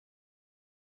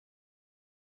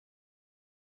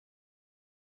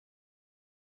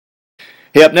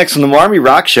Hey, up next on the Marmy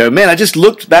Rock Show, man, I just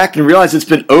looked back and realized it's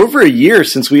been over a year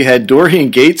since we had Dorian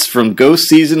Gates from Ghost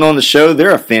Season on the show.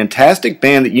 They're a fantastic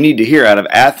band that you need to hear out of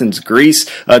Athens, Greece.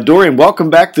 Dorian, welcome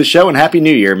back to the show and Happy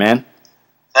New Year, man.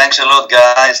 Thanks a lot,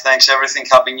 guys. Thanks everything.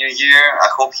 Happy New Year. I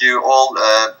hope you all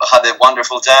had a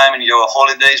wonderful time in your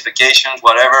holidays, vacations,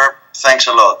 whatever. Thanks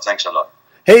a lot. Thanks a lot.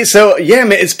 Hey, so, yeah,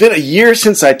 man, it's been a year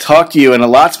since I talked to you, and a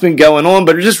lot's been going on,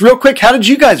 but just real quick, how did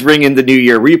you guys ring in the new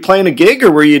year? Were you playing a gig, or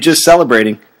were you just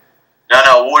celebrating?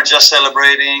 No, we're just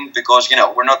celebrating because,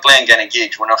 we're not playing any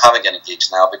gigs. We're not having any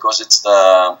gigs now because it's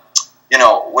the,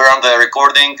 we're on the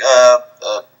recording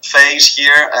phase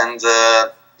here, and,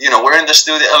 we're in the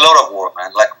studio, a lot of work,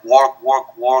 man, like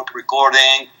work,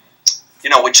 recording.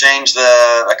 We changed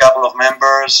a couple of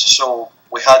members, so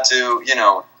we had to,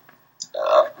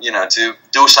 to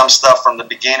do some stuff from the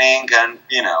beginning and,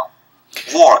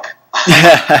 work.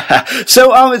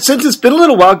 So, since it's been a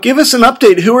little while, give us an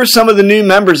update. Who are some of the new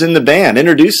members in the band?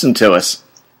 Introduce them to us.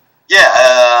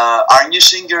 Yeah, our new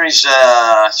singer is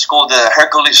he's called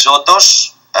Hercules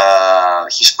Zotos.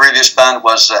 His previous band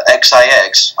was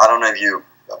XIX. I don't know if you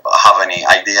have any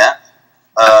idea.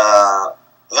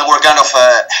 They were kind of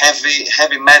a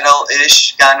heavy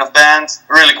metal-ish kind of band.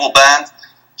 Really cool band.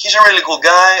 He's a really cool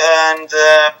guy, and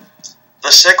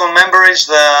the second member is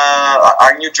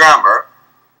our new drummer.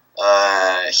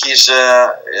 His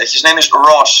name is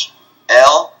Ross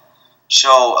L.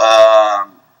 So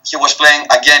he was playing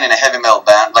again in a heavy metal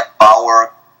band, like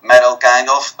power metal kind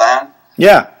of band.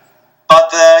 Yeah.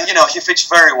 But he fits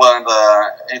very well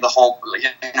in the whole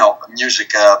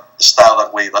music style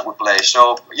that we play.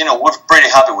 So we're pretty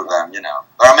happy with them.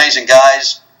 They're amazing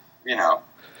guys.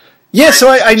 Yeah, so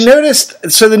I noticed,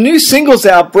 so the new single's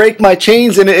out, Break My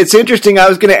Chains, and it's interesting, I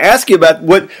was going to ask you about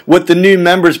what the new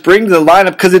members bring to the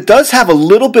lineup, because it does have a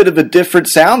little bit of a different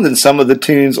sound than some of the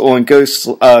tunes on Ghosts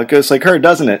Like Her,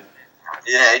 doesn't it?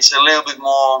 Yeah, it's a little bit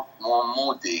more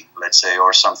moody, let's say,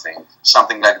 or something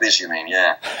like this, you mean,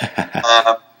 yeah.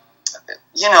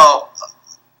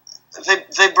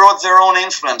 They brought their own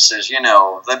influences, they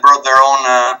brought their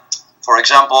own, for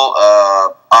example,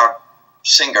 our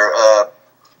singer,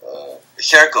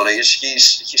 Hercules, he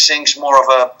sings more of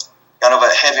a kind of a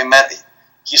heavy metal.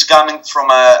 He's coming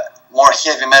from a more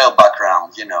heavy metal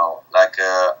background, like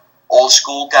old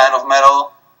school kind of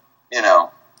metal,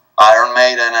 Iron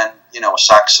Maiden and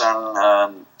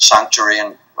Saxon, Sanctuary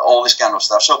and all this kind of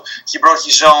stuff. So he brought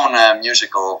his own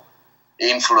musical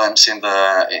influence in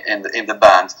the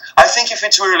band. I think he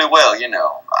fits really well,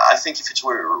 I think he fits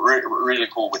really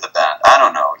cool with the band. I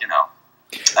don't know,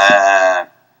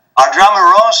 our drummer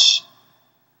Ross.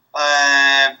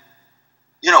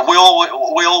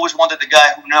 We always wanted a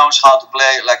guy who knows how to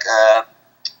play like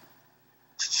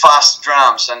fast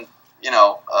drums and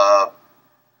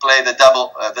play the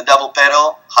double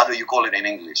pedal. How do you call it in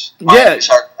English? Yeah, it's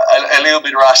a little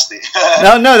bit rusty.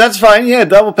 No, that's fine. Yeah,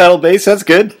 double pedal bass, that's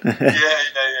good.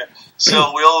 Yeah.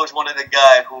 So we always wanted a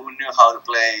guy who knew how to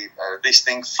play this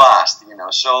thing fast.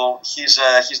 So he's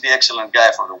the excellent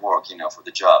guy for the work. For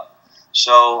the job.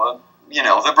 So.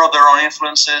 They brought their own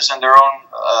influences and their own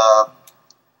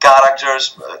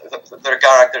characters. Their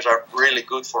characters are really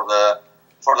good for the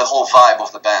whole vibe of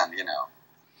the band,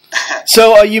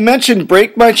 So you mentioned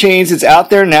Break My Chains. It's out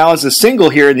there now as a single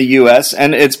here in the U.S.,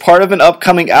 and it's part of an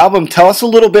upcoming album. Tell us a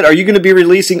little bit. Are you going to be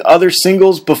releasing other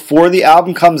singles before the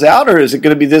album comes out, or is it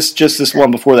going to be just this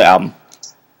one before the album?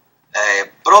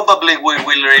 Probably we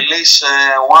will release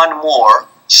one more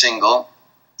single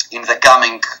in the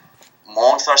coming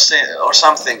month or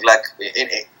something, like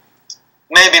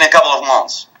maybe in a couple of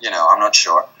months, I'm not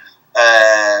sure,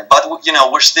 but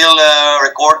we're still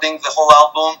recording the whole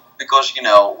album because we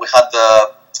had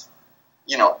the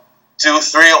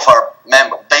 2-3 of our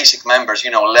basic members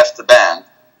left the band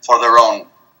for their own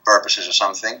purposes or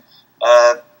something.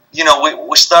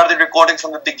 We started recording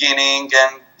from the beginning,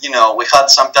 and we had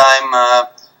some time.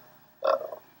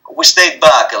 We stayed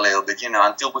back a little bit,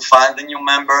 until we find the new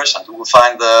members, until we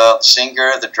find the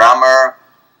singer, the drummer.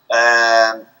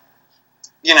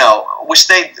 We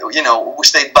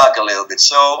stayed back a little bit.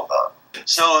 So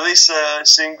this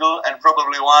single and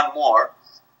probably one more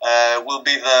will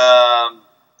be the,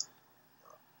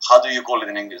 how do you call it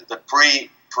in English?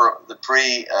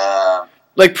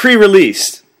 Like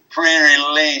pre-released.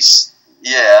 Pre-release,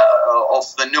 yeah,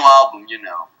 of the new album,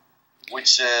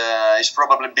 which is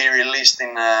probably be released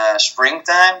in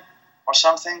springtime or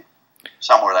something,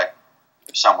 somewhere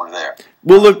there.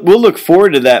 We'll look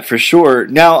forward to that for sure.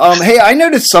 Now, hey, I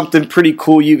noticed something pretty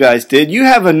cool you guys did. You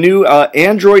have a new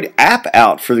Android app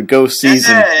out for the Ghost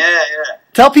Season. Yeah.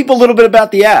 Tell people a little bit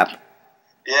about the app.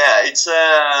 Yeah, it's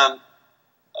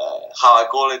how I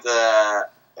call it,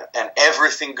 an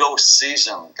everything goes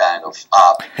season kind of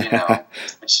app,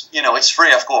 which, it's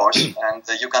free, of course, and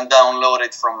you can download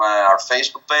it from our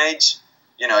Facebook page.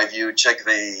 If you check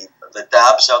the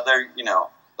tabs out there,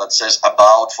 that says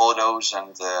about photos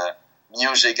and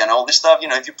music and all this stuff,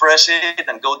 if you press it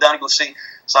and go down, you'll see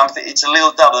something. It's a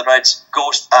little tab that writes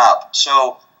Ghost app.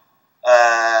 So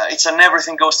it's an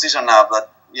everything ghost season app that,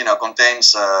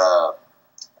 contains a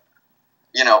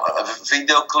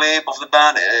video clip of the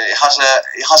band. It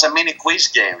has a mini quiz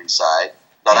game inside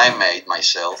that I made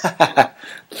myself. Yeah,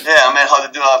 I made how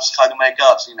to do apps, how to make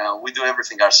apps. We do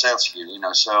everything ourselves here.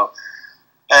 So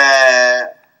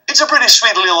it's a pretty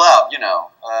sweet little app.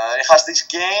 It has this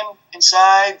game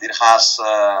inside. It has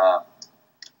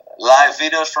live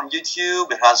videos from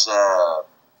YouTube. It has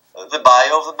the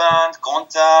bio of the band,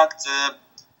 contact.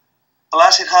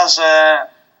 Plus, it has.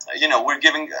 We're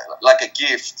giving like a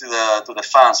gift to the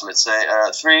fans. Let's say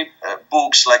 3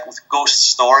 books like with ghost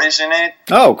stories in it.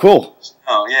 Oh, cool!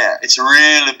 Oh yeah, it's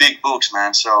really big books,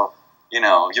 man. So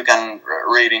you can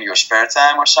read in your spare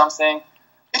time or something.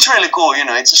 It's really cool.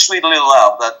 It's a sweet little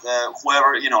app that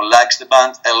whoever likes the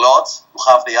band a lot, who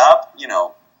have the app,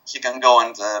 he can go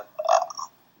and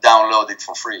download it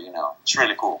for free. It's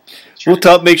really cool.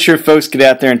 We'll make sure folks get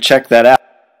out there and check that out.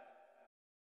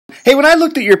 Hey, when I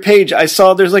looked at your page, I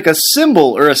saw there's like a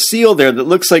symbol or a seal there that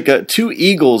looks like 2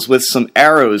 eagles with some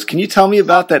arrows. Can you tell me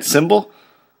about that symbol?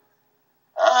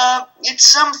 It's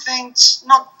something. It's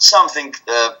not something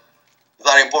that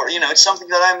important. It's something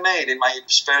that I made in my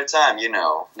spare time.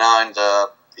 Now and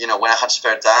when I had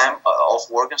spare time off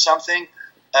work and something,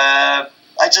 I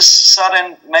just sat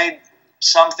and made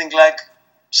something like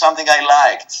something I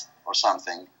liked or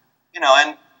something.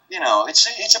 And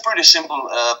it's a pretty simple.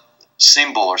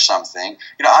 Symbol or something.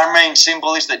 Our main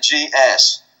symbol is the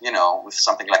GS, with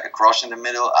something like a cross in the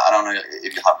middle. I don't know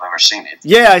if you have ever seen it.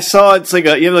 Yeah, I saw it's like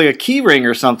you have like a key ring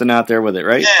or something out there with it,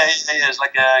 right? Yeah, it's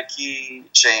like a key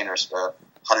chain or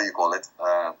how do you call it?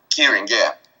 Key ring,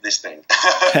 yeah, this thing.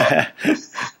 Yeah,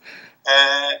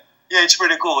 it's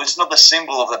pretty cool. It's not the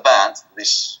symbol of the band,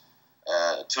 this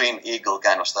twin eagle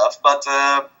kind of stuff, but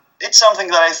it's something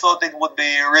that I thought it would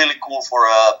be really cool for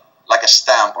like a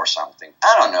stamp or something.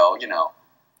 I don't know,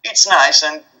 it's nice,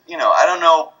 and I don't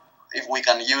know if we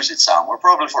can use it somewhere,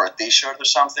 probably for a t-shirt or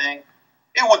something.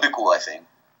 It would be cool, I think.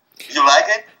 You like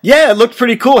it? Yeah, it looked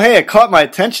pretty cool. Hey, it caught my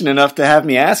attention enough to have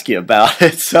me ask you about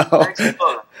it. So I don't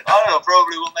know,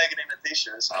 probably we'll make it in a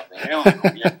t-shirt or something. It would be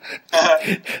cool,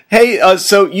 yeah. Hey,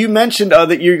 so you mentioned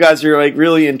that you guys are like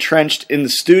really entrenched in the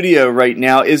studio right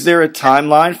now. Is there a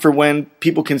timeline for when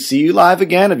people can see you live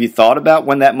again? Have you thought about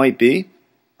when that might be?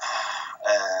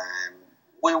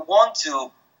 We want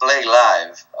to play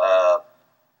live.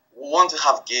 We want to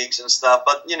have gigs and stuff,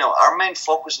 but our main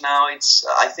focus now is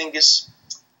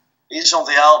on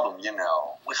the album.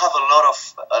 We have a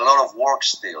lot of work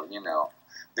still.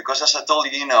 Because as I told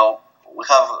you, we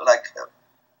have like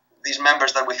these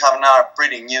members that we have now are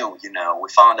pretty new. We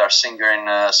found our singer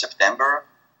in September,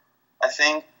 I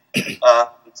think.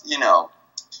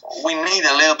 We need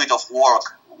a little bit of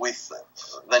work with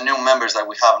the new members that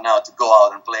we have now to go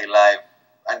out and play live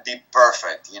and be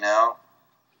perfect, we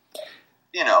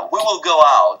will go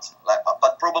out,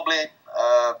 but probably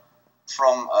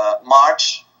from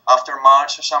March, after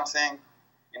March or something,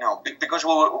 because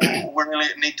we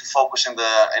really need to focus in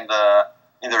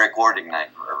the recording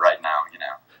right now,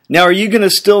 Now, are you going to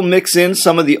still mix in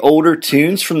some of the older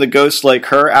tunes from the Ghosts Like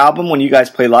Her album when you guys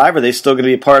play live? Are they still going to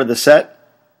be a part of the set?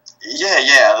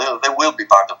 Yeah, they will be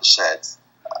part of the set.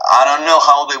 I don't know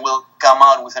how they will come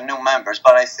out with the new members,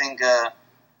 but I think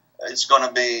it's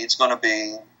gonna be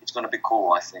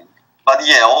cool, I think. But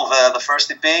yeah, all the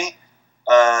first EP,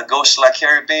 Ghosts Like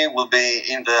Her EP, will be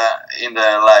in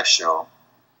the live show.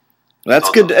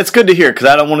 That's good. That's good to hear because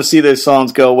I don't want to see those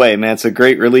songs go away, man. It's a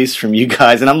great release from you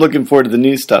guys, and I'm looking forward to the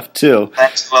new stuff too.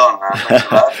 Thanks a lot, man.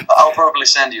 Thanks a lot. I'll probably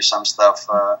send you some stuff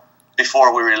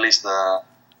before we release the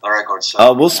record.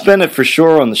 So, we'll spin it for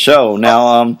sure on the show.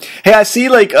 Now, hey, I see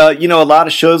like a lot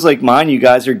of shows like mine. You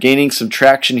guys are gaining some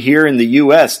traction here in the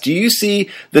U.S. Do you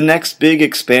see the next big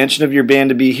expansion of your band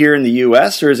to be here in the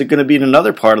U.S. or is it going to be in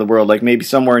another part of the world, like maybe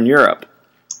somewhere in Europe?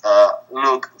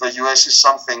 Look, the U.S. is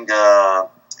something.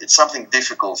 It's something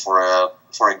difficult for a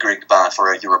Greek band,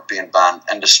 for a European band,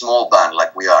 and a small band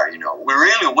like we are. We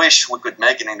really wish we could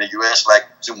make it in the U.S. like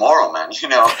tomorrow, man.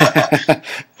 It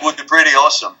would be pretty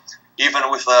awesome. Even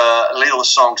with little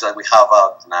songs that we have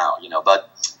out now, but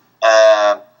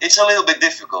it's a little bit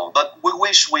difficult. But we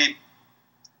wish we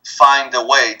find a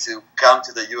way to come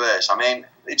to the US. I mean,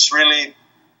 it's really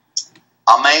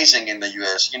amazing in the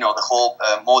US. You know, the whole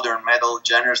modern metal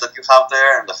genres that you have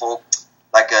there, and the whole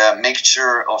like a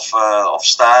mixture of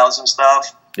styles and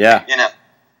stuff. Yeah. You know,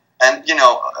 and you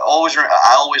know, I always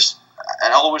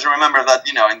remember that,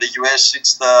 you know, in the US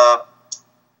it's the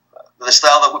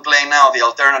style that we play now, the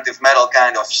alternative metal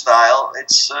kind of style.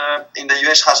 It's in the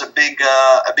US has a big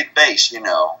base, you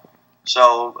know.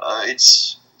 So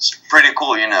it's pretty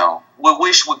cool, you know. We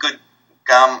wish we could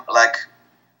come like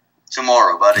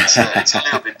tomorrow, but it's a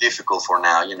little bit difficult for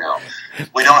now, you know.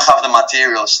 We don't have the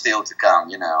material still to come,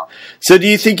 you know. So do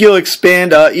you think you'll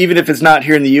expand, even if it's not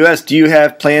here in the U.S., do you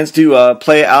have plans to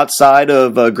play outside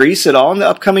of Greece at all in the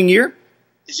upcoming year?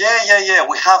 Yeah.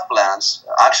 We have plans.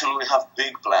 Actually, we have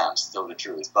big plans, to tell the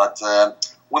truth. But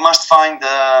we must find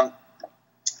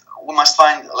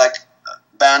like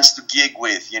bands to gig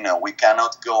with. You know, we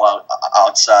cannot go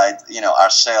outside, you know,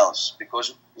 ourselves,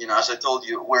 because, you know, as I told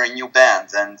you, we're a new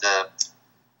band, and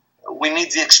we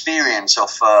need the experience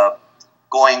of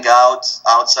going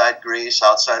outside Greece,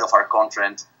 outside of our country,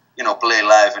 and, you know, play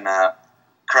live in a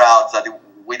crowd that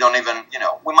we don't even, you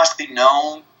know, we must be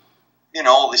known. You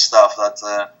know, all this stuff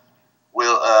that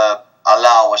will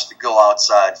allow us to go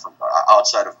outside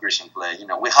of Greece and play. You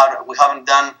know, we haven't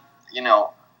done, you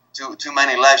know, too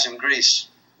many lives in Greece.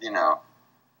 You know,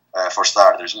 for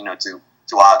starters, you know, to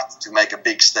make a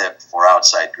big step for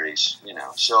outside Greece. You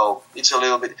know, so it's a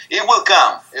little bit. It will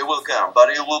come, but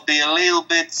it will be a little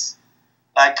bit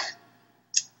like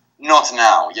not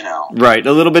now. You know, right?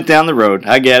 A little bit down the road.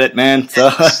 I get it, man. So,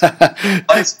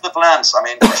 but it's the plans. I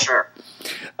mean, for sure.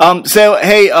 So,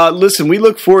 hey, listen, we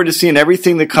look forward to seeing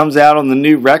everything that comes out on the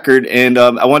new record, and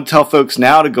I want to tell folks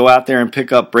now to go out there and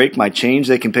pick up Break My Change.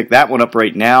 They can pick that one up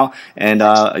right now, and,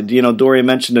 you know, Doria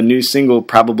mentioned a new single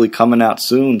probably coming out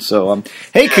soon, so,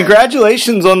 hey,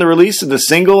 congratulations on the release of the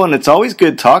single, and it's always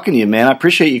good talking to you, man. I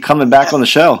appreciate you coming back on the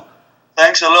show.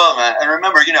 Thanks a lot, man. And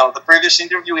remember, you know, the previous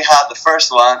interview we had, the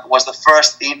first one, was the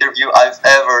first interview I've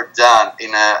ever done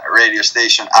in a radio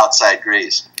station outside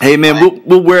Greece. Hey, man,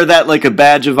 we'll wear that like a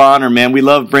badge of honor, man. We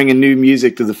love bringing new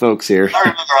music to the folks here. I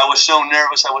remember I was so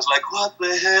nervous. I was like, what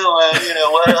the hell, man? You know,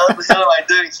 what the hell am I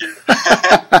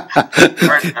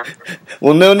doing here?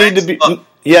 Well, no need to be...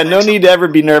 Yeah, no need to ever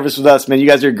be nervous with us, man. You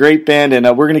guys are a great band, and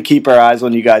we're going to keep our eyes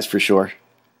on you guys for sure.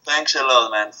 Thanks a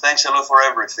lot, man. Thanks a lot for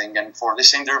everything, and for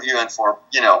this interview, and for,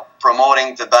 you know,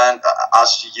 promoting the band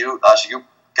as you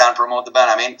can promote the band.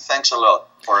 I mean, thanks a lot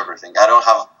for everything. I don't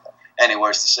have any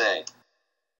words to say.